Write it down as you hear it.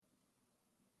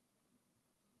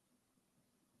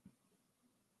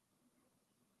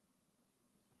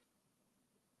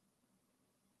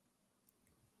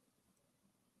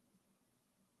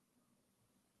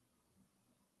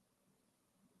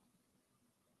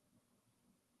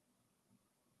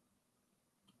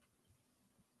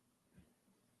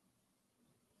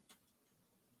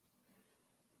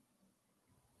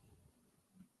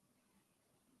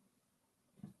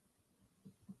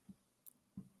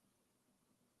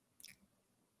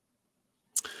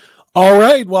All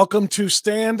right, welcome to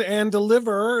Stand and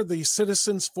Deliver, the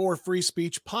Citizens for Free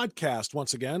Speech podcast.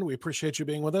 Once again, we appreciate you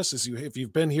being with us. If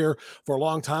you've been here for a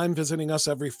long time, visiting us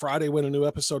every Friday when a new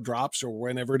episode drops or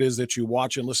whenever it is that you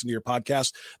watch and listen to your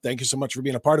podcast, thank you so much for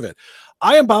being a part of it.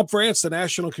 I am Bob France, the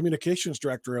National Communications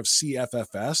Director of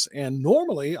CFFS, and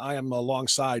normally I am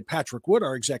alongside Patrick Wood,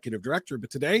 our Executive Director, but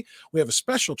today we have a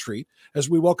special treat as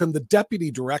we welcome the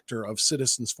Deputy Director of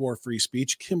Citizens for Free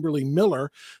Speech, Kimberly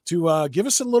Miller, to give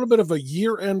us a little bit of a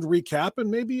year-end recap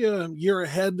and maybe a year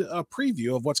ahead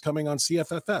preview of what's coming on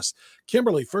CFFS.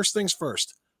 Kimberly, first things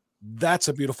first, that's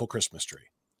a beautiful Christmas tree.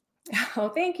 Oh,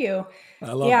 thank you.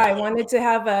 I love that. I wanted to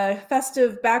have a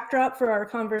festive backdrop for our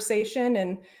conversation,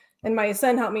 and my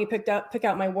son helped me pick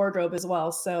out my wardrobe as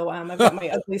well. So I've got my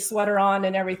ugly sweater on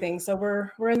and everything. So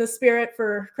we're in the spirit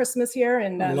for Christmas here,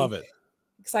 and love it.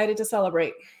 Excited to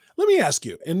celebrate. Let me ask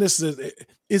you, and this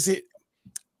is it.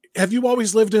 Have you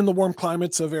always lived in the warm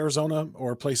climates of Arizona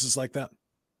or places like that?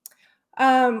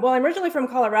 Well, I'm originally from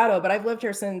Colorado, but I've lived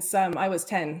here since I was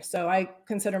 10. So I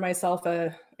consider myself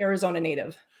a Arizona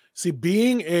native. See,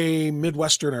 being a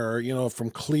Midwesterner, from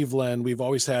Cleveland, we've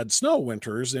always had snow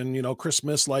winters and,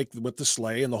 Christmas, like with the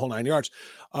sleigh and the whole 9 yards.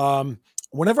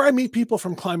 Whenever I meet people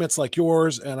from climates like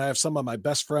yours, and I have some of my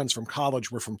best friends from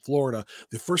college were from Florida,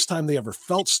 the first time they ever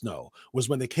felt snow was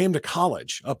when they came to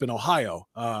college up in Ohio,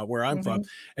 where I'm from.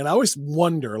 And I always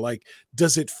wonder,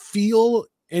 does it feel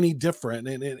any different?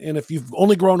 And if you've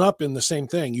only grown up in the same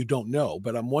thing, you don't know.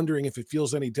 But I'm wondering if it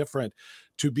feels any different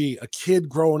to be a kid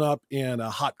growing up in a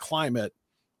hot climate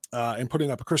and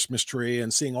putting up a Christmas tree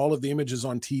and seeing all of the images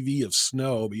on TV of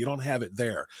snow, but you don't have it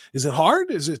there. Is it hard?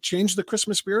 Does it change the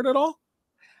Christmas spirit at all?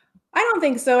 I don't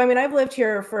think so. I mean, I've lived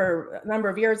here for a number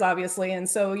of years, obviously. And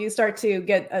so you start to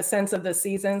get a sense of the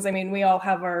seasons. I mean, we all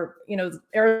have our,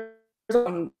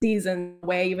 Arizona season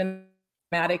way, even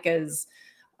dramatic as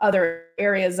other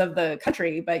areas of the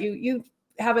country, but you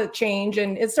have a change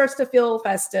and it starts to feel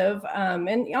festive.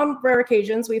 And on rare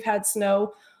occasions, we've had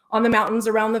snow on the mountains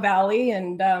around the valley.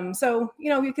 And so,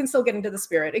 you can still get into the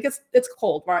spirit. It's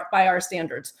cold by our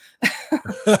standards.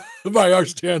 By our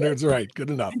standards, right.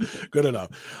 Good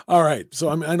enough. All right. So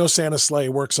I know Santa's sleigh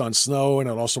works on snow and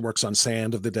it also works on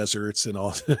sand of the deserts and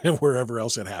all wherever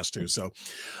else it has to. So,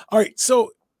 all right.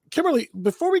 So Kimberly,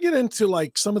 before we get into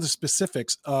some of the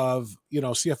specifics of,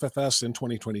 CFFS in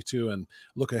 2022 and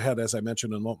look ahead, as I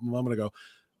mentioned a moment ago,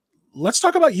 let's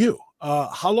talk about you.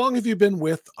 How long have you been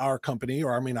with our company,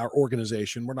 our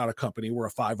organization? We're not a company. We're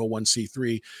a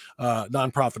 501c3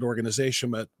 nonprofit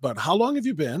organization. But how long have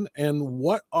you been, and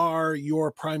what are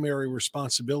your primary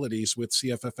responsibilities with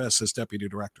CFFS as Deputy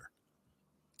Director?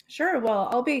 Sure. Well,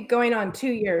 I'll be going on 2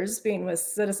 years being with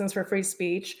Citizens for Free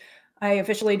Speech. I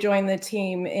officially joined the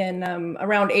team in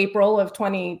around April of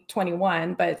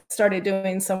 2021, but started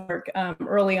doing some work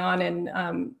early on in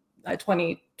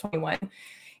 2021.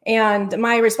 And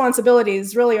my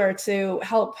responsibilities really are to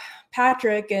help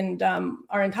Patrick and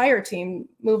our entire team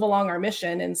move along our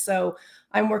mission. And so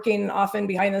I'm working often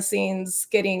behind the scenes,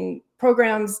 getting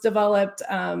programs developed,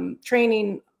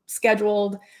 training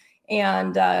scheduled,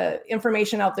 and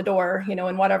information out the door,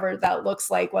 and whatever that looks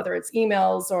like, whether it's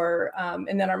emails or,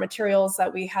 and then our materials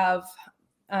that we have,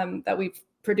 that we've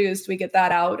produced, we get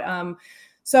that out.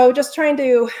 So just trying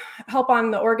to help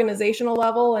on the organizational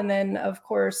level. And then of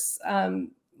course,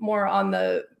 more on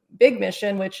the big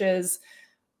mission, which is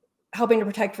helping to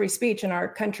protect free speech in our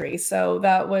country. So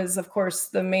that was, of course,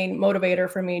 the main motivator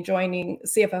for me joining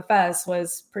CFFS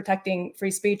was protecting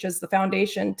free speech as the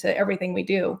foundation to everything we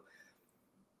do.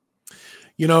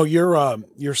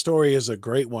 Your story is a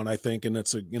great one, I think, and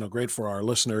it's great for our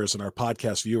listeners and our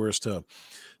podcast viewers to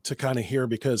kind of hear,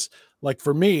 because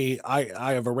for me,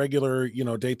 I have a regular,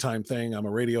 daytime thing. I'm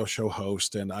a radio show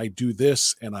host and I do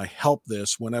this and I help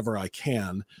this whenever I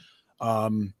can.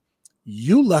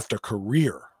 You left a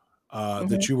career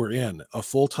that you were in, a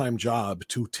full-time job,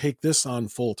 to take this on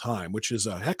full-time, which is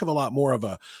a heck of a lot more of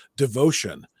a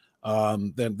devotion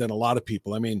than a lot of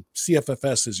people. I mean,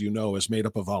 CFFS, as you know, is made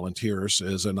up of volunteers.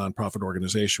 As a nonprofit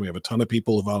organization, we have a ton of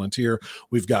people who volunteer.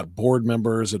 We've got board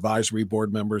members, advisory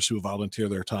board members who volunteer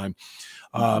their time.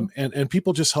 And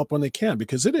people just help when they can,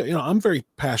 because I'm very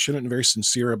passionate and very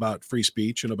sincere about free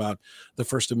speech and about the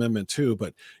First Amendment too.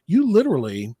 But you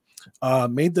literally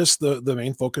made this the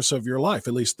main focus of your life,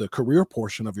 at least the career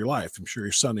portion of your life. I'm sure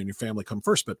your son and your family come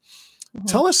first, but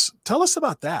tell us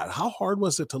about that. How hard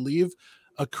was it to leave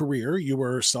a career? You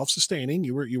were self-sustaining,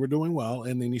 you were doing well,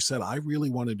 and then you said, I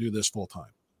really want to do this full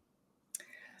time.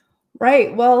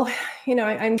 Right. Well,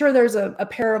 I'm sure there's a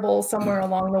parable somewhere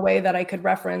along the way that I could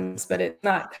reference, but it's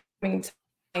not coming to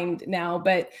mind now.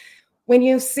 But when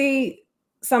you see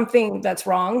something that's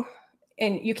wrong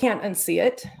and you can't unsee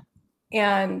it.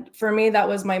 And for me, that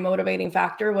was my motivating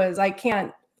factor, was I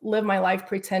can't live my life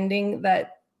pretending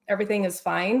that everything is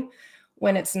fine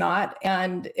when it's not.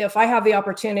 And if I have the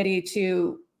opportunity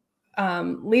to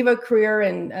leave a career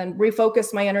and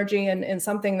refocus my energy in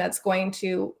something that's going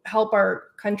to help our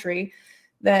country,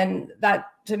 then that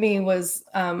to me was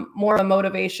more of a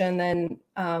motivation than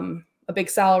a big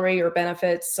salary or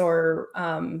benefits or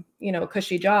a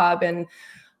cushy job. And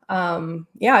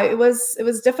yeah, it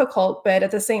was difficult, but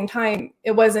at the same time,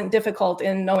 it wasn't difficult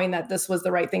in knowing that this was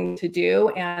the right thing to do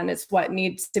and it's what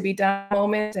needs to be done at the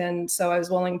moment. And so I was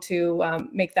willing to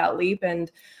make that leap.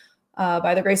 And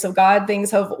by the grace of God, things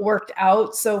have worked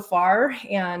out so far.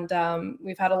 And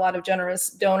we've had a lot of generous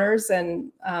donors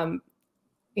and,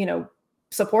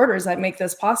 supporters that make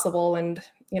this possible. And,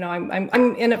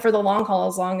 I'm in it for the long haul,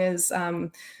 as long as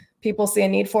people see a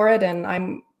need for it. And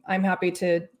I'm happy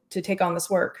to take on this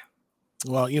work.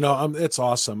 Well, it's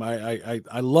awesome.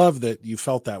 I love that you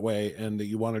felt that way and that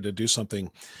you wanted to do something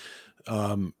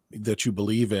that you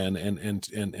believe in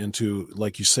and to,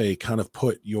 like you say, kind of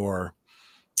put your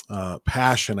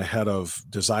passion ahead of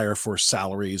desire for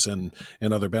salaries and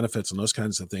other benefits and those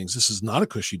kinds of things. This is not a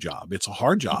cushy job. It's a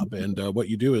hard job. And what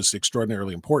you do is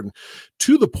extraordinarily important.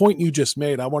 To the point you just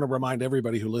made, I want to remind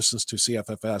everybody who listens to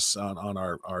CFFS on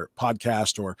our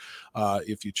podcast, or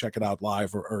if you check it out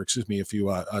live, or excuse me, if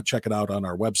you check it out on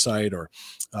our website or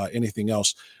anything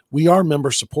else, we are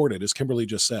member supported, as Kimberly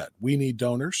just said. We need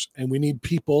donors and we need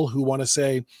people who want to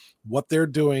say what they're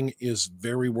doing is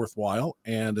very worthwhile.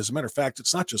 And as a matter of fact,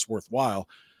 it's not just worthwhile.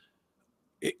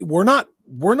 We're not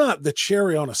the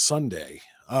cherry on a sundae.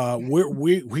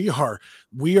 We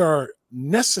are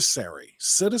necessary.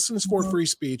 Citizens for Free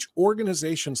Speech,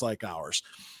 organizations like ours,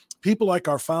 people like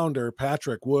our founder,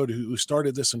 Patrick Wood, who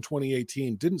started this in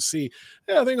 2018, didn't see,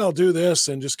 I think I'll do this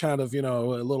and just kind of, a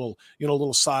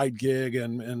little side gig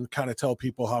and kind of tell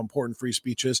people how important free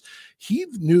speech is. He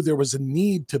knew there was a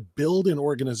need to build an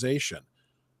organization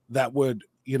that would,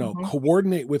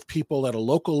 coordinate with people at a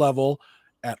local level,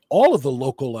 at all of the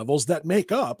local levels that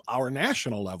make up our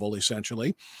national level,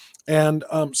 essentially. And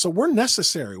so we're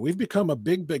necessary. We've become a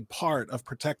big part of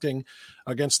protecting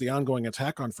against the ongoing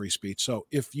attack on free speech. So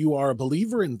if you are a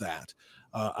believer in that,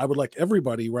 I would like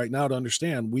everybody right now to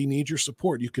understand we need your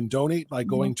support. You can donate by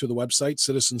going to the website,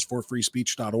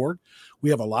 citizensforfreespeech.org. We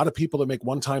have a lot of people that make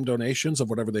one-time donations of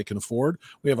whatever they can afford.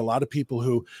 We have a lot of people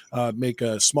who make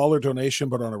a smaller donation,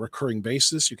 but on a recurring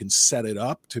basis. You can set it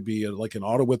up to be like an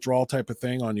auto withdrawal type of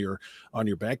thing on your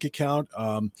bank account.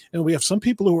 And we have some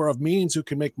people who are of means who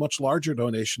can make much larger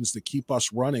donations to keep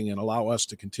us running and allow us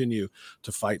to continue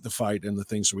to fight the fight and the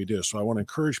things that we do. So I want to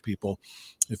encourage people,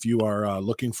 if you are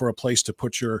looking for a place to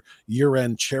put your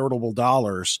year-end charitable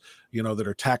dollars, that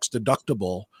are tax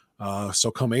deductible.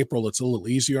 So come April, it's a little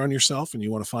easier on yourself and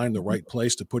you want to find the right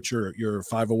place to put your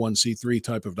 501c3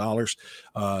 type of dollars.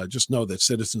 Just know that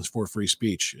Citizens for Free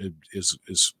Speech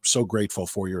is so grateful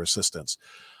for your assistance.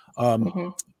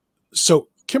 So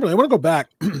Kimberly, I want to go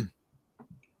back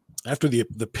after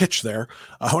the pitch there.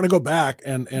 I want to go back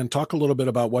and talk a little bit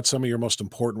about what some of your most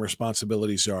important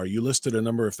responsibilities are. You listed a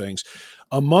number of things.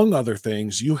 Among other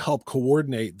things, you help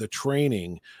coordinate the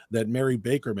training that Mary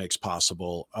Baker makes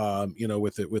possible,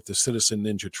 with the Citizen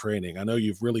Ninja training. I know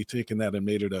you've really taken that and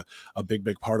made it a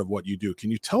big part of what you do. Can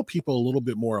you tell people a little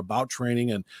bit more about training?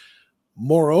 And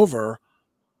moreover,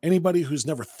 anybody who's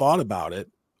never thought about it,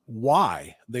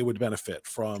 why they would benefit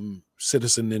from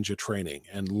Citizen Ninja training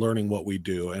and learning what we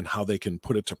do and how they can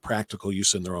put it to practical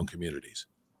use in their own communities.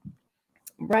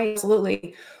 Right,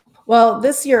 absolutely. Well,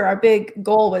 this year, our big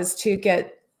goal was to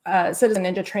get Citizen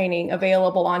Ninja training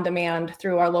available on demand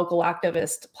through our local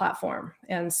activist platform.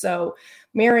 And so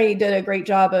Mary did a great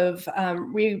job of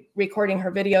re-recording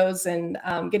her videos and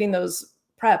getting those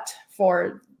prepped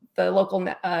for the local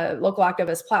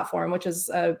activist platform, which is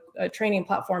a training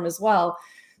platform as well.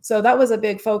 So that was a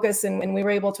big focus, and we were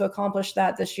able to accomplish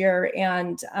that this year.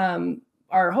 And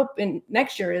our hope in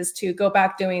next year is to go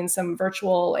back doing some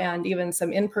virtual and even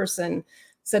some in-person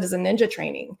Citizen Ninja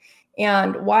training.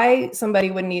 And why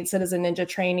somebody would need Citizen Ninja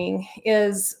training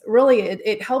is really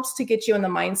it helps to get you in the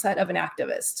mindset of an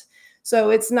activist.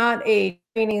 So it's not a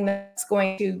training that's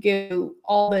going to give you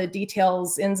all the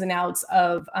details, ins and outs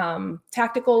of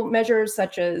tactical measures,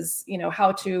 such as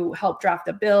how to help draft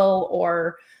a bill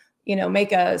or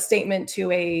make a statement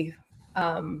to a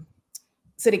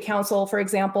city council, for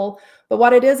example. But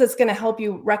what it is, it's going to help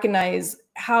you recognize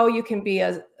how you can be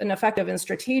an effective and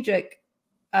strategic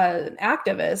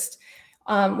activist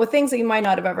with things that you might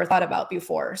not have ever thought about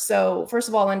before. So first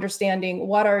of all, understanding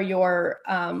what are your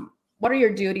what are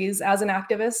your duties as an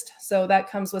activist? So that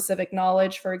comes with civic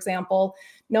knowledge, for example,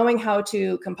 knowing how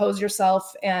to compose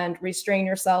yourself and restrain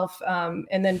yourself,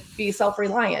 and then be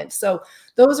self-reliant. So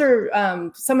those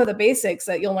are some of the basics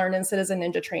that you'll learn in Citizen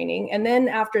Ninja training. And then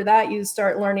after that, you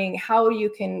start learning how you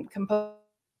can compose,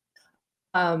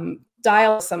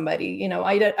 dial somebody, you know,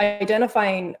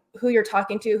 identifying who you're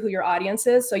talking to, who your audience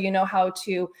is, so you know how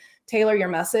to tailor your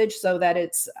message so that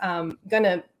it's going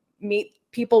to meet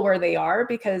people where they are,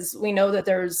 because we know that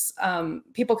there's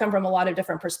people come from a lot of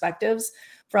different perspectives,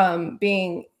 from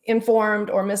being informed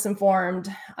or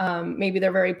misinformed. Maybe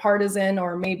they're very partisan,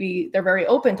 or maybe they're very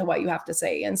open to what you have to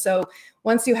say. And so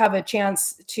once you have a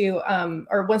chance to,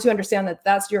 or once you understand that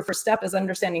that's your first step, is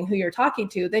understanding who you're talking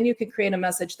to, then you can create a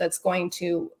message that's going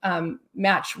to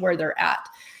match where they're at.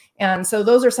 And so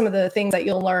those are some of the things that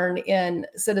you'll learn in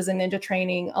Citizen Ninja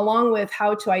training, along with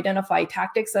how to identify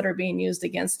tactics that are being used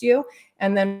against you,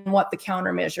 and then what the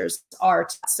countermeasures are.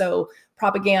 So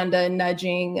propaganda,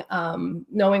 nudging,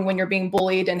 knowing when you're being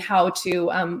bullied, and how to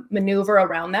maneuver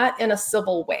around that in a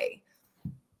civil way.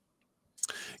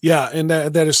 Yeah, and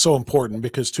that is so important,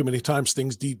 because too many times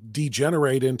things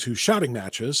degenerate into shouting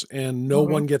matches, and no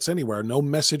one gets anywhere. No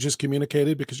message is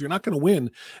communicated, because you're not going to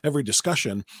win every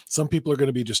discussion. Some people are going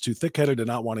to be just too thick-headed and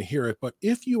not want to hear it. But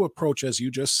if you approach, as you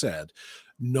just said,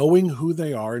 knowing who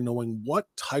they are, knowing what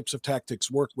types of tactics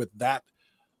work with that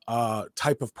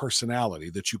type of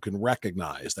personality that you can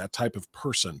recognize, that type of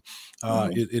person,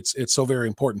 it's so very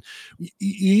important. You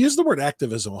use the word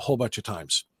activism a whole bunch of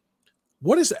times.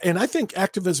 What is, and I think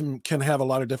activism can have a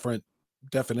lot of different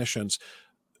definitions.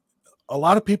 A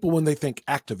lot of people, when they think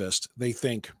activist, they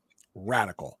think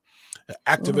radical.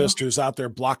 Activist who's out there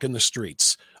blocking the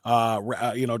streets,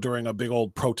 during a big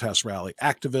old protest rally.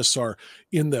 Activists are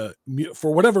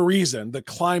for whatever reason, the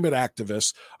climate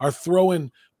activists are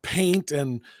throwing paint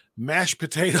and mashed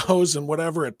potatoes and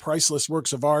whatever at priceless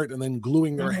works of art, and then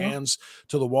gluing their hands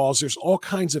to the walls. There's all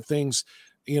kinds of things.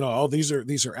 These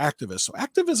are activists. So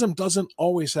activism doesn't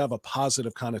always have a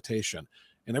positive connotation,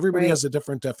 and everybody has a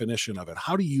different definition of it.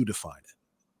 How do you define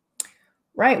it?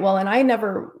 Right. Well, and I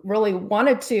never really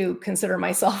wanted to consider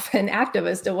myself an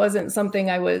activist. It wasn't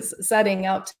something I was setting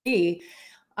out to be.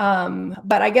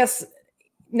 But I guess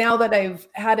now that I've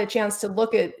had a chance to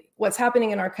look at what's happening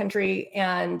in our country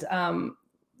and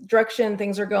direction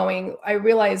things are going, I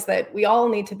realize that we all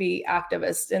need to be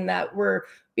activists, and that we're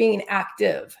being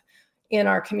active in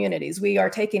our communities. We are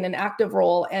taking an active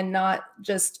role, and not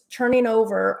just turning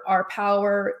over our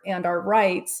power and our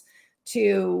rights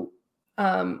to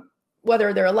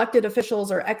whether they're elected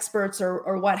officials or experts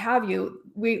or what have you.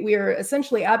 We are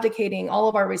essentially abdicating all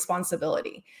of our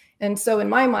responsibility. And so in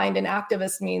my mind, an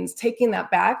activist means taking that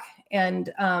back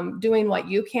and doing what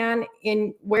you can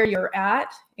in where you're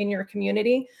at in your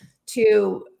community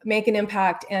to make an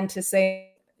impact, and to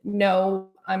say, no,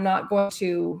 I'm not going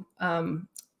to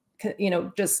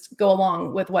just go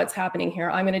along with what's happening here.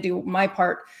 I'm going to do my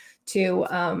part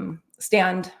to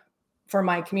stand for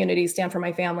my community, stand for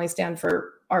my family, stand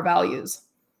for our values.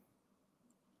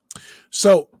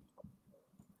 So,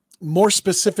 more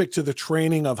specific to the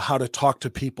training of how to talk to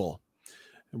people,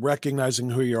 recognizing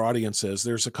who your audience is,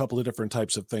 there's a couple of different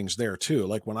types of things there too.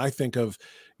 Like when I think of,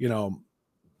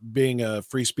 being a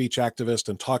free speech activist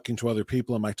and talking to other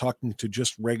people, am I talking to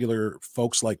just regular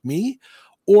folks like me?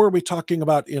 Or are we talking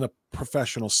about in a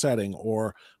professional setting?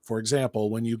 Or, for example,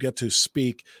 when you get to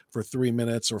speak for 3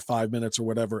 minutes or 5 minutes or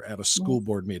whatever at a school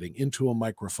board meeting, into a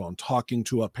microphone, talking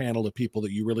to a panel of people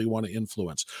that you really want to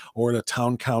influence, or at a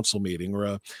town council meeting or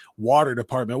a water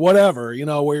department, whatever,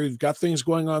 where you've got things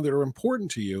going on that are important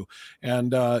to you.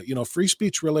 And, free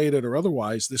speech related or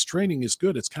otherwise, this training is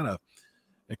good. It kind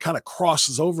of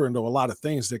crosses over into a lot of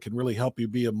things that can really help you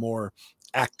be a more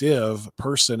active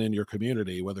person in your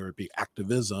community, whether it be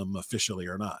activism officially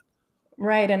or not.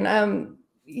 Right. And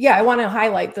I want to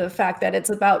highlight the fact that it's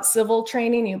about civil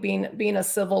training, you being a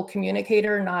civil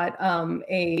communicator, not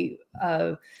flying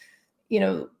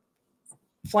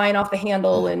off the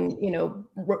handle and,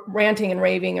 ranting and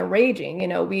raving or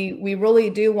raging. We really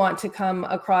do want to come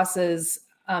across as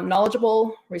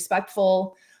knowledgeable,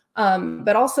 respectful,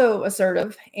 but also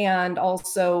assertive, and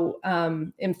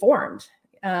also informed.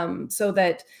 So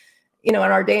that, in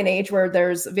our day and age where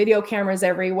there's video cameras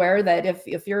everywhere, that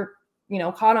if you're,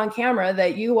 caught on camera,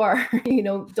 that you are,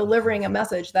 delivering a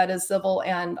message that is civil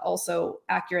and also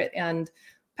accurate and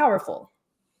powerful.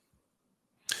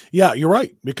 Yeah, you're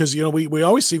right. Because, we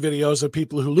always see videos of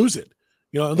people who lose it.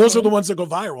 And those are the ones that go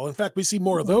viral. In fact, we see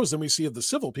more of those than we see of the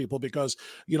civil people, because,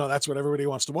 that's what everybody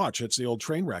wants to watch. It's the old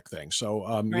train wreck thing. So,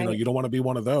 Right. You don't want to be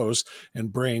one of those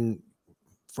and bring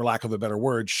for lack of a better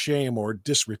word, shame or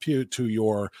disrepute to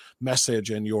your message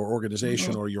and your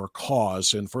organization or your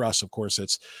cause. And for us, of course,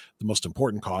 it's the most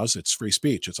important cause. It's free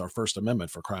speech. It's our First Amendment,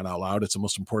 for crying out loud. It's the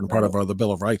most important part of the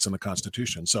Bill of Rights and the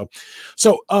Constitution. So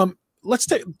let's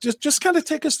just kind of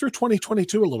take us through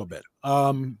 2022 a little bit.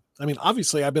 I mean,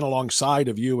 obviously, I've been alongside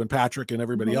of you and Patrick and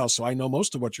everybody else, so I know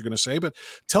most of what you're going to say. But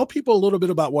tell people a little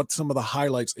bit about what some of the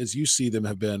highlights, as you see them,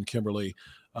 have been, Kimberly,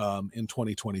 in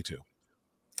 2022.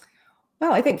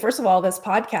 Well, I think, first of all, this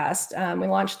podcast, we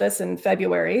launched this in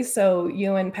February. So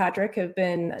you and Patrick have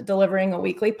been delivering a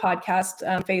weekly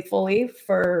podcast faithfully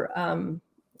for,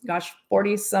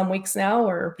 40 some weeks now.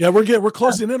 We're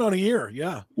closing in on a year.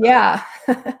 Yeah. Yeah.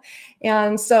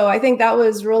 And so I think that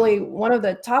was really one of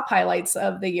the top highlights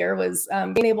of the year was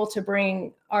being able to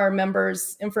bring our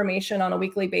members information on a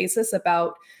weekly basis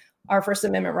about our First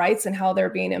Amendment rights and how they're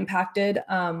being impacted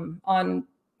on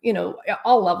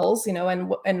all levels,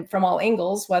 and from all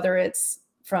angles, whether it's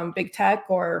from big tech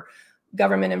or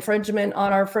government infringement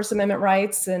on our First Amendment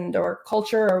rights or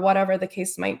culture or whatever the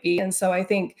case might be. And so I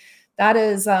think that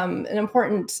is an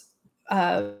important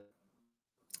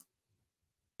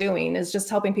doing is just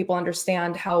helping people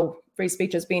understand how free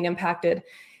speech is being impacted.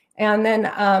 And then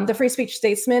the Free Speech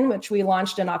Statesman, which we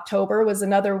launched in October, was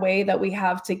another way that we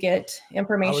have to get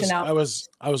information out. I was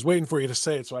waiting for you to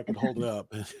say it so I could hold it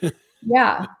up.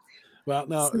 Yeah. Well,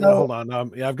 no, hold on.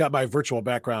 I've got my virtual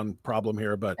background problem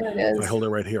here, but if I hold it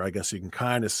right here, I guess you can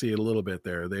kind of see it a little bit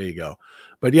there. There you go.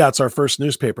 But yeah, it's our first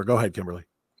newspaper. Go ahead, Kimberly.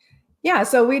 Yeah,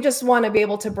 so we just want to be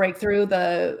able to break through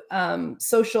the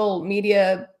social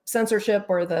media censorship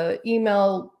or the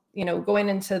email, going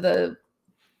into the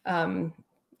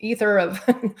ether of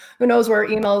who knows where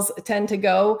emails tend to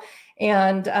go.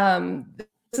 And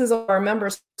this is our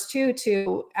members too,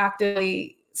 to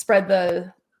actively spread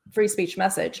the free speech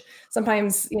message.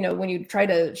 Sometimes, when you try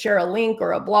to share a link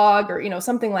or a blog or,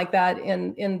 something like that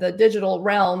in the digital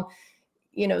realm,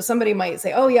 somebody might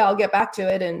say, oh yeah, I'll get back to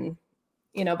it. And,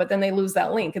 but then they lose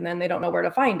that link and then they don't know where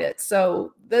to find it.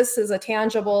 So this is a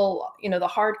tangible, the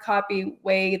hard copy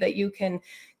way that you can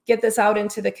get this out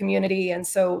into the community. And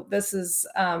so this is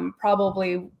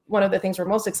probably one of the things we're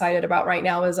most excited about right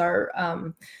now is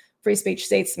our Free Speech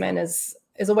Statesman is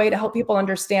a way to help people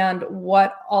understand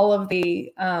what all of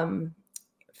the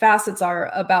facets are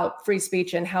about free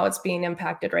speech and how it's being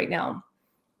impacted right now.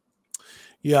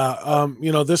 Yeah.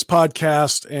 This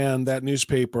podcast and that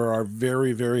newspaper are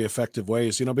very, very effective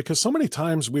ways, because so many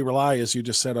times we rely, as you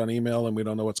just said, on email and we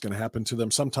don't know what's going to happen to them,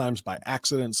 sometimes by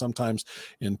accident, sometimes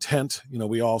intent.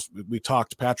 We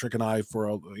talked, Patrick and I,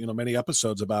 for, many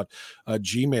episodes about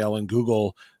Gmail and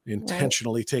Google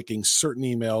intentionally taking certain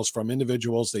emails from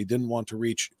individuals they didn't want to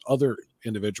reach other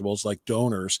individuals like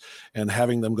donors and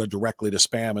having them go directly to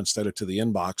spam instead of to the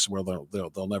inbox where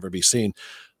they'll never be seen.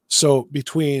 So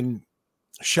between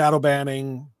shadow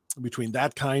banning, between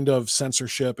that kind of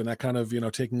censorship and that kind of,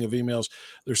 taking of emails,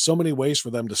 there's so many ways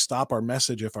for them to stop our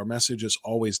message if our message is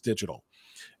always digital.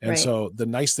 And so the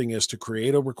nice thing is to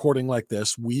create a recording like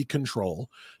this, we control,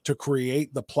 to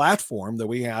create the platform that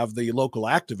we have, the local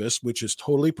activist, which is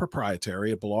totally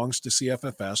proprietary. It belongs to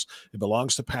CFFS. It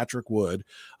belongs to Patrick Wood.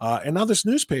 And now this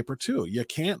newspaper too. You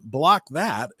can't block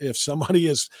that if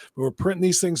somebody we're printing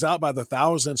these things out by the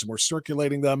thousands and we're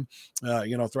circulating them,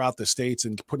 throughout the states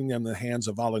and putting them in the hands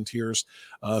of volunteers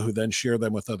who then share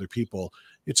them with other people.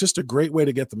 It's just a great way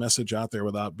to get the message out there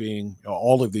without being,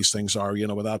 all of these things are,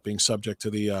 without being subject to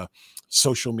the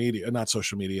Silicon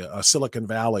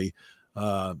Valley,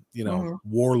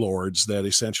 warlords that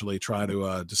essentially try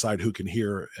to decide who can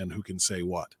hear and who can say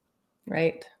what.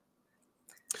 Right.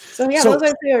 So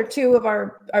those are two of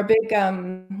our big,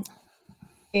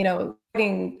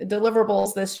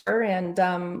 deliverables this year,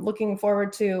 and looking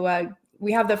forward to,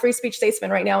 we have the Free Speech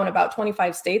Statesman right now in about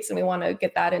 25 states, and we want to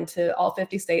get that into all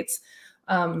 50 states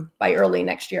by early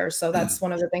next year. So that's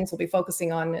one of the things we'll be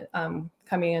focusing on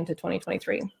coming into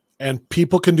 2023. And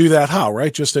people can do that how,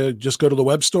 right? Just go to the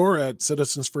web store at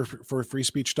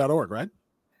citizensforfreespeech.org, right?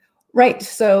 Right.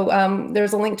 So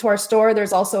there's a link to our store.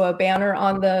 There's also a banner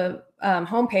on the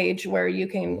homepage where you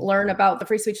can learn about the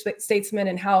Free Speech Statesman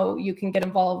and how you can get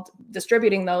involved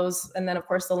distributing those. And then, of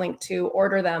course, the link to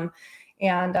order them.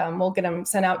 And we'll get them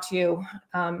sent out to you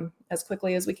as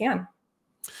quickly as we can.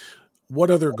 What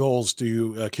other goals do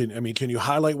you, can you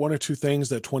highlight one or two things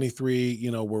that 23,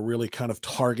 we're really kind of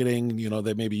targeting,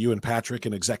 that maybe you and Patrick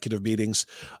in executive meetings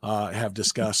have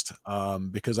discussed?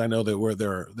 Because I know that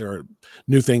there are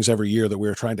new things every year that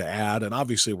we're trying to add. And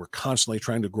obviously we're constantly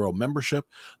trying to grow membership.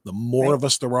 The more of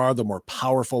us there are, the more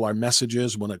powerful our message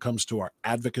is when it comes to our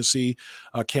advocacy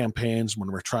campaigns,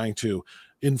 when we're trying to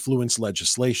influence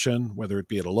legislation, whether it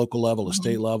be at a local level, a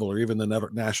state level, or even the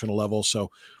national level. So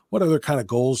what other kind of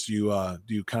goals do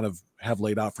you kind of have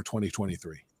laid out for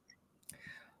 2023?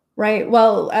 Right.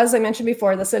 Well, as I mentioned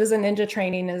before, the Citizen Ninja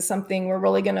training is something we're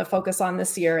really going to focus on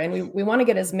this year. And we want to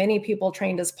get as many people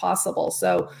trained as possible.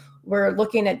 So we're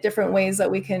looking at different ways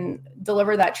that we can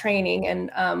deliver that training.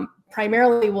 And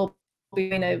primarily, we'll be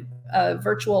doing a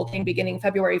virtual thing beginning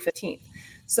February 15th.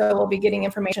 So we'll be getting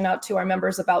information out to our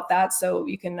members about that. So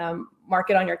you can mark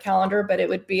it on your calendar, but it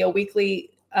would be a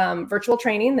weekly virtual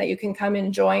training that you can come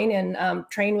and join and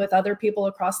train with other people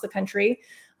across the country.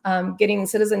 Getting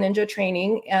Citizen Ninja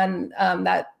training. And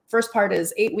that first part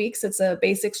is 8 weeks. It's a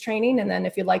basics training. And then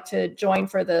if you'd like to join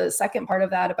for the second part of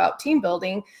that about team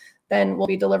building, then we'll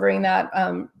be delivering that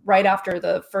right after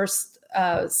the first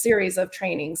series of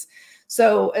trainings.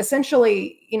 So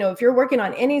essentially, if you're working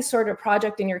on any sort of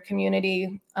project in your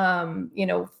community,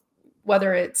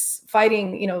 whether it's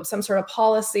fighting, some sort of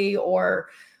policy or,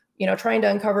 trying to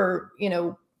uncover,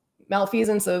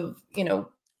 malfeasance of,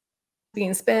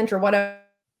 being spent or whatever,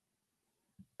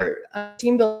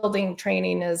 team building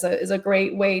training is a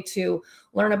great way to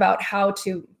learn about how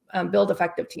to build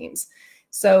effective teams.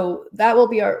 So that will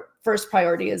be our first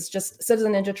priority, is just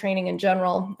Citizen Ninja training in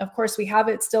general. Of course, we have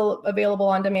it still available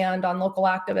on demand on Local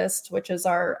Activist, which is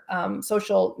our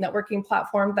social networking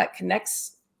platform that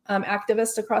connects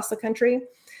activists across the country.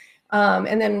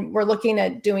 And then we're looking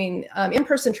at doing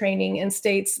in-person training in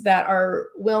states that are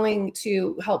willing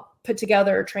to help put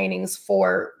together trainings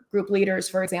for group leaders,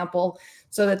 for example,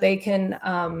 so that they can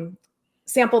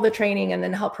sample the training and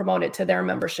then help promote it to their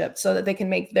membership so that they can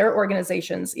make their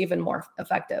organizations even more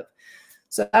effective.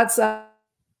 So that's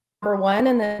number one.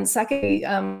 And then secondly,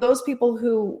 those people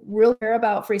who really care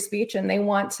about free speech and they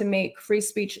want to make free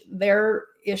speech their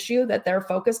issue that they're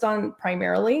focused on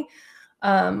primarily,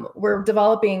 we're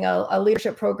developing a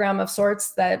leadership program of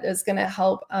sorts that is going to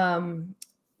help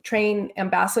train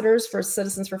ambassadors for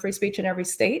Citizens for Free Speech in every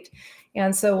state.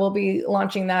 And so we'll be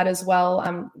launching that as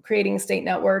well, creating state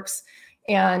networks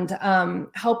and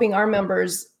helping our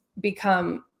members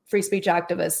become free speech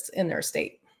activists in their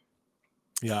state.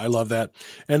 Yeah, I love that.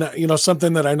 And,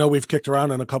 something that I know we've kicked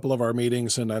around in a couple of our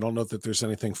meetings, and I don't know that there's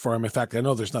anything firm. In fact, I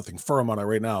know there's nothing firm on it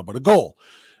right now, but a goal,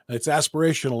 it's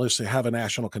aspirational, is to have a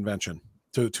national convention,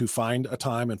 to find a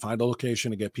time and find a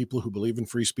location to get people who believe in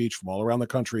free speech from all around the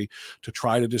country to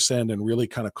try to descend and really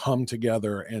kind of come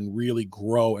together and really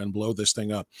grow and blow this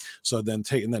thing up. So then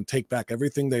take back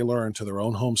everything they learn to their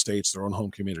own home states, their own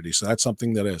home communities. So that's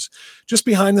something that is just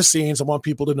behind the scenes. I want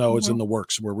people to know is in the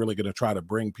works. We're really going to try to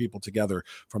bring people together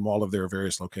from all of their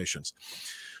various locations.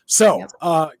 So,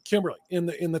 Kimberly, in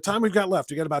the time we've got left,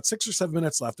 we got about 6 or 7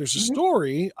 minutes left. There's a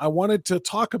story I wanted to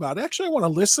talk about. Actually, I want to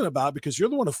listen about because you're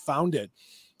the one who found it.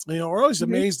 We're always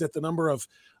amazed at the number of,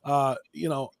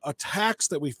 attacks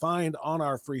that we find on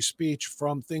our free speech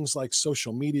from things like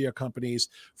social media companies,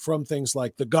 from things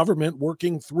like the government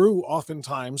working through,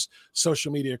 oftentimes,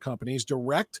 social media companies,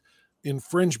 direct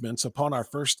infringements upon our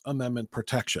First Amendment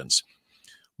protections.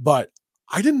 But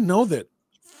I didn't know that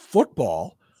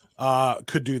football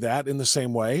could do that in the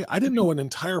same way. I didn't know an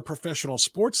entire professional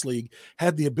sports league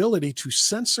had the ability to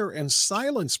censor and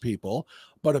silence people,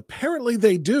 but apparently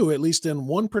they do, at least in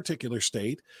one particular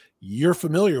state. You're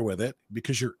familiar with it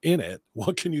because you're in it.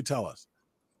 What can you tell us?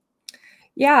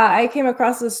 Yeah, I came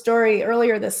across this story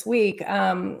earlier this week. We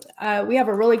have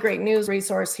a really great news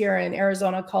resource here in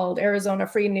Arizona called Arizona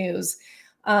Free News.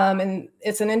 And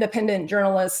it's an independent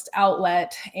journalist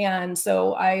outlet. And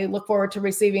so I look forward to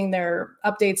receiving their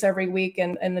updates every week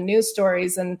and the news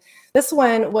stories. And this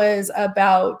one was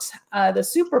about the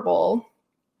Super Bowl.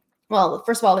 Well,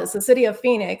 first of all, it's the city of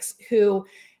Phoenix who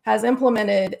has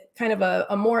implemented kind of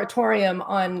a moratorium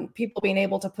on people being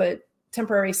able to put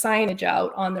temporary signage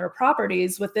out on their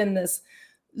properties within this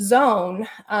zone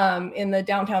in the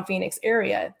downtown Phoenix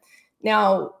area.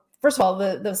 Now, first of all,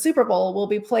 the Super Bowl will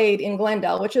be played in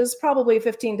Glendale, which is probably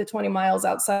 15 to 20 miles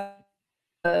outside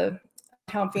the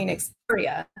downtown Phoenix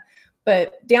area.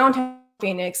 But downtown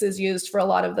Phoenix is used for a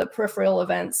lot of the peripheral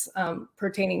events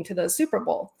pertaining to the Super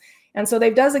Bowl. And so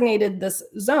they've designated this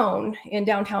zone in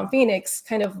downtown Phoenix,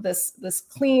 kind of this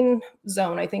clean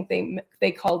zone, I think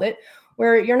they called it,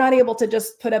 where you're not able to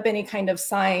just put up any kind of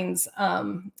signs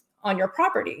on your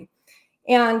property.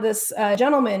 And this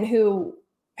gentleman who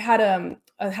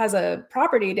has a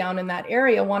property down in that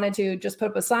area wanted to just put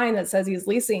up a sign that says he's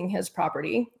leasing his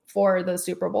property for the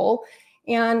Super Bowl.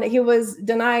 And he was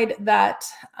denied that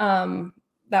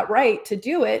right to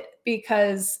do it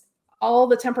because all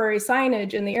the temporary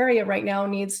signage in the area right now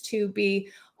needs to be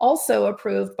also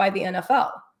approved by the NFL.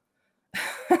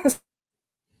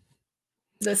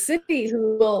 the city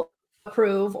who will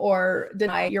approve or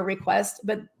deny your request,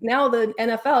 but now the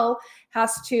NFL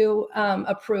has to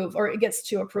approve, or it gets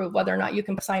to approve whether or not you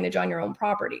can put signage on your own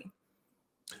property.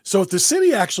 So if the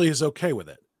city actually is okay with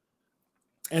it,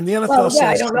 and the NFL well, yeah,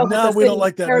 I says, don't know no, if the we don't city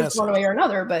like that cares message. one way or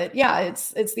another, but yeah,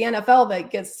 it's the NFL that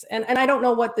gets, and I don't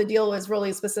know what the deal is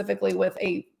really specifically with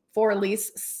a for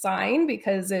lease sign,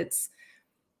 because it's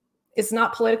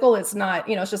not political. It's not,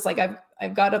 it's just like,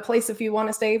 I've got a place if you want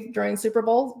to stay during Super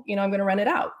Bowl, I'm going to rent it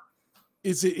out.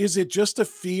 Is it just a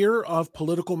fear of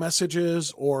political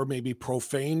messages or maybe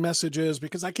profane messages?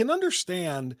 Because I can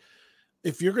understand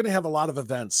if you're going to have a lot of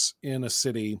events in a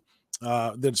city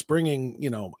that's bringing,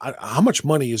 how much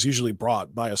money is usually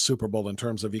brought by a Super Bowl in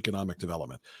terms of economic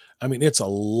development. I mean, it's a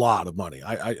lot of money.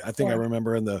 I think I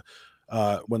remember in the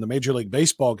when the Major League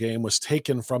Baseball game was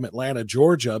taken from Atlanta,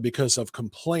 Georgia, because of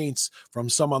complaints from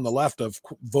some on the left of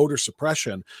voter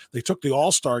suppression. They took the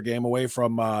All-Star game away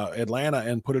from Atlanta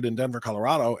and put it in Denver,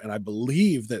 Colorado. And I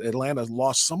believe that Atlanta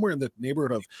lost somewhere in the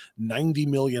neighborhood of $90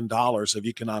 million of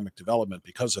economic development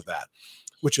because of that,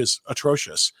 which is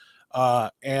atrocious.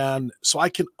 And so I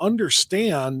can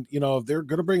understand, if they're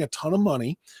going to bring a ton of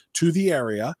money to the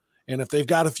area, and if they've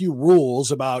got a few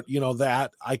rules about,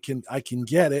 that I can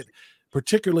get it,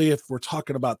 particularly if we're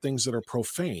talking about things that are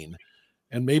profane.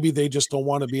 And maybe they just don't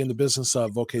want to be in the business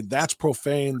of, okay, that's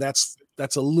profane. That's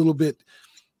a little bit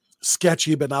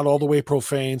sketchy, but not all the way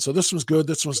profane. So this one's good.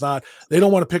 This one's not. They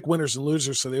don't want to pick winners and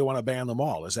losers, so they want to ban them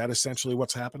all. Is that essentially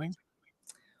what's happening?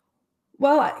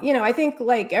 Well, I think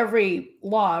like every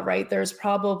law, right, there's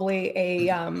probably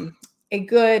a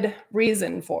good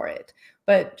reason for it.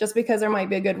 But just because there might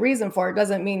be a good reason for it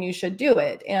doesn't mean you should do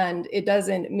it. And it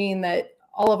doesn't mean that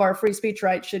all of our free speech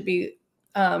rights should be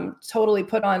totally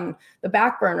put on the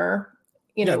back burner.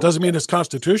 It doesn't mean it's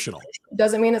constitutional.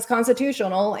 Doesn't mean it's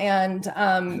constitutional. And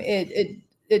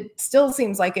it still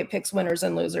seems like it picks winners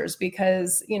and losers,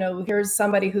 because, here's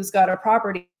somebody who's got a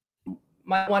property,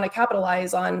 might want to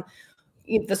capitalize on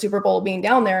the Super Bowl being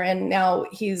down there, and now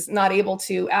he's not able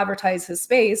to advertise his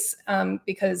space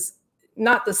because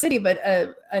not the city, but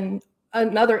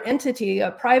another entity,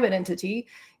 a private entity,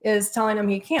 is telling him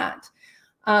he can't.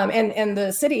 And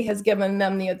the city has given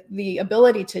them the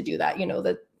ability to do that.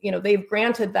 They've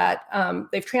granted that,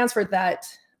 they've transferred that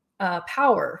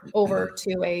power over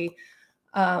to a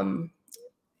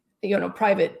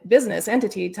private business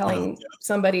entity, telling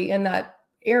somebody in that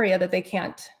area that they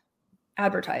can't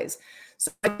advertise.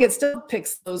 So I think it still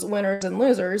picks those winners and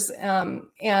losers. And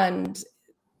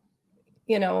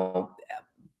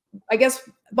I guess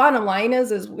bottom line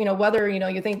is whether,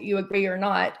 you think you agree or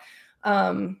not,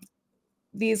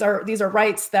 these are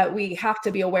rights that we have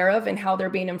to be aware of and how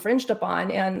they're being infringed upon.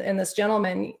 And this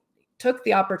gentleman took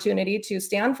the opportunity to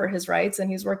stand for his rights, and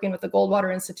he's working with the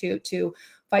Goldwater Institute to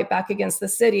fight back against the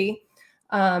city.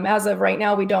 As of right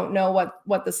now, we don't know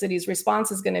what the city's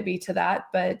response is going to be to that.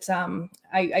 But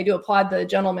I do applaud the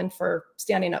gentleman for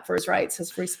standing up for his rights,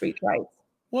 his free speech rights.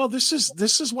 Well, this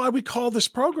is why we call this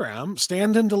program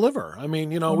Stand and Deliver. I mean,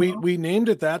 we named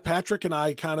it that. Patrick and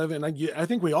I kind of, and I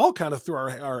think we all kind of threw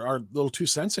our little 2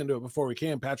 cents into it before we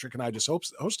came. Patrick and I just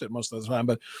host it most of the time,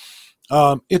 but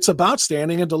it's about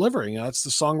standing and delivering. It's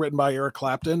the song written by Eric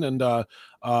Clapton, and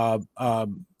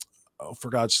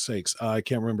for God's sakes, I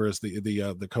can't remember as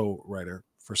the co-writer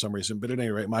for some reason. But at any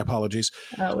rate, my apologies.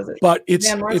 Was it but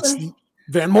it's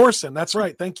Van Morrison. That's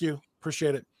right. Thank you.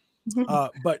 Appreciate it.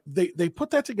 But they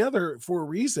put that together for a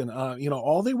reason.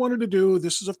 All they wanted to do,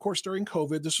 this is of course during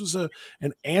COVID, this was an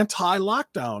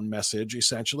anti-lockdown message,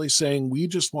 essentially saying we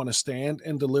just want to stand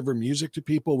and deliver music to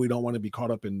people. We don't want to be caught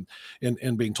up in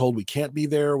being told we can't be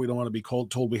there. We don't want to be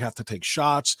told we have to take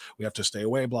shots. We have to stay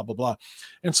away, blah, blah, blah.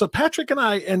 And so Patrick and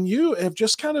I and you have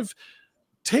just kind of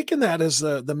taken that as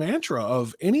the mantra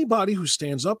of anybody who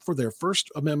stands up for their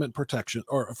First Amendment protection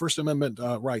or First Amendment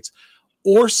rights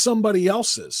or somebody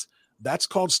else's. That's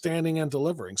called standing and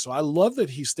delivering. So I love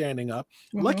that he's standing up.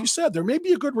 Mm-hmm. Like you said, there may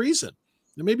be a good reason.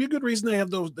 There may be a good reason they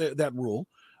have that rule,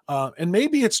 and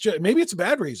maybe it's a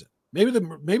bad reason. Maybe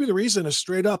the reason is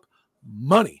straight up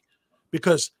money,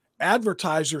 because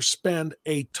advertisers spend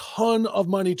a ton of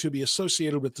money to be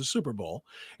associated with the Super Bowl,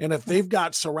 and if they've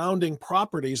got surrounding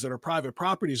properties that are private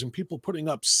properties and people putting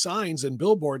up signs and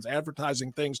billboards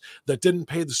advertising things that didn't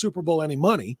pay the Super Bowl any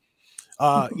money.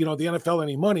 The NFL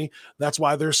any money. That's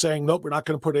why they're saying, nope, we're not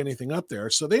going to put anything up there.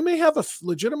 So they may have a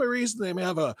legitimate reason. They may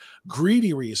have a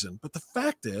greedy reason. But the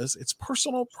fact is, it's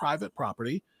personal, private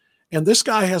property. And this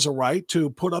guy has a right to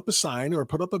put up a sign or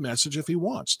put up a message if he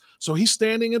wants. So he's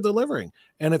standing and delivering.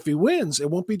 And if he wins,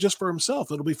 it won't be just for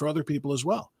himself. It'll be for other people as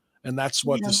well. And that's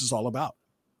what this is all about.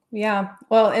 Yeah.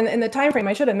 Well, in the time frame,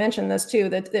 I should have mentioned this too,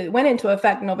 that it went into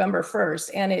effect November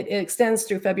 1st and it extends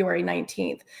through February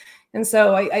 19th. And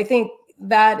so I think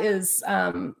that is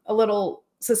a little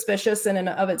suspicious in and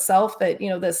of itself that,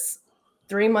 this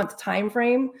 3-month time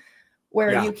frame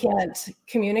where Yeah, you can't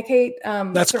communicate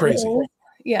that's certain crazy. things.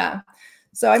 Yeah.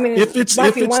 So, I mean, If it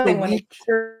might be it's one the thing when week,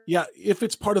 it's. yeah, if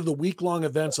it's part of the week-long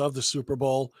events of the Super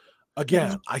Bowl,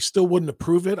 again, Mhm. I still wouldn't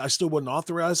approve it. I still wouldn't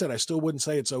authorize it. I still wouldn't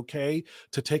say it's okay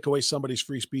to take away somebody's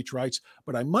free speech rights,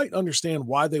 but I might understand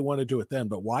why they want to do it then.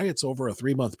 But why it's over a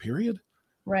 3-month period?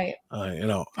 Right. I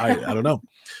don't know.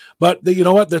 But you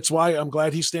know what? That's why I'm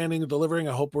glad he's standing and delivering.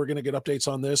 I hope we're going to get updates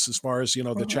on this as far as the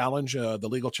Mhm. challenge, the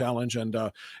legal challenge, and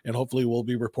hopefully we'll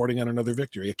be reporting on another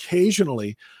victory.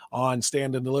 Occasionally on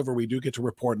Stand and Deliver, we do get to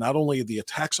report not only the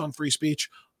attacks on free speech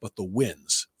but the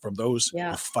wins from those who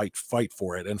Yeah. fight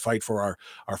for it and fight for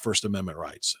our First Amendment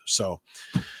rights. So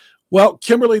well,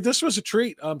 Kimberly, this was a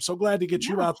treat. I'm so glad to get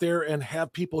you Yeah. out there and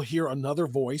have people hear another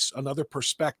voice, another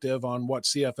perspective on what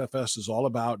CFFS is all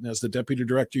about. And as the deputy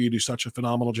director, you do such a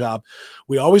phenomenal job.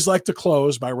 We always like to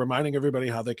close by reminding everybody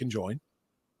how they can join,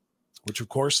 which of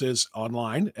course is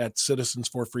online at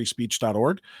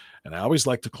citizensforfreespeech.org. And I always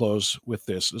like to close with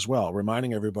this as well,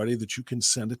 reminding everybody that you can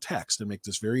send a text and make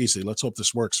this very easy. Let's hope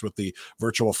this works with the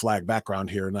virtual flag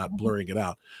background here, not blurring it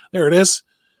out. There it is.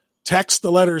 Text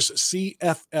the letters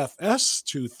CFFS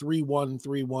to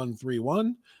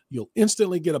 313131. You'll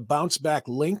instantly get a bounce back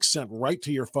link sent right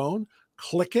to your phone.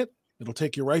 Click it. It'll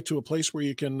take you right to a place where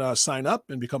you can sign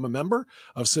up and become a member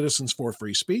of Citizens for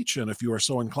Free Speech. And if you are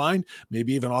so inclined,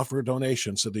 maybe even offer a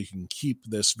donation so that you can keep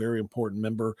this very important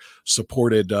member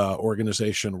supported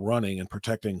organization running and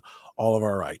protecting all of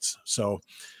our rights. So,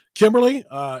 Kimberly,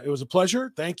 it was a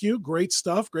pleasure. Thank you. Great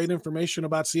stuff. Great information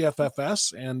about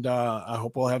CFFS. And I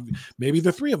hope we'll have maybe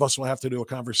the three of us will have to do a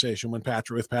conversation with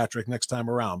Patrick next time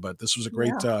around. But this was a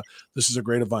great Yeah.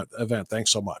 event.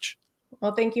 Thanks so much.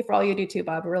 Well, thank you for all you do too,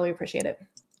 Bob. I really appreciate it.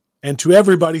 And to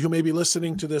everybody who may be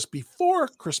listening to this before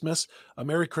Christmas, a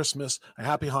Merry Christmas, a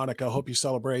Happy Hanukkah. I hope you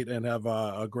celebrate and have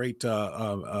a great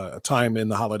time in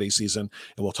the holiday season.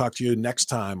 And we'll talk to you next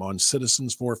time on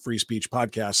Citizens for Free Speech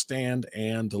podcast, Stand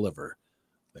and Deliver.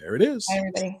 There it Bye, is.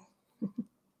 everybody.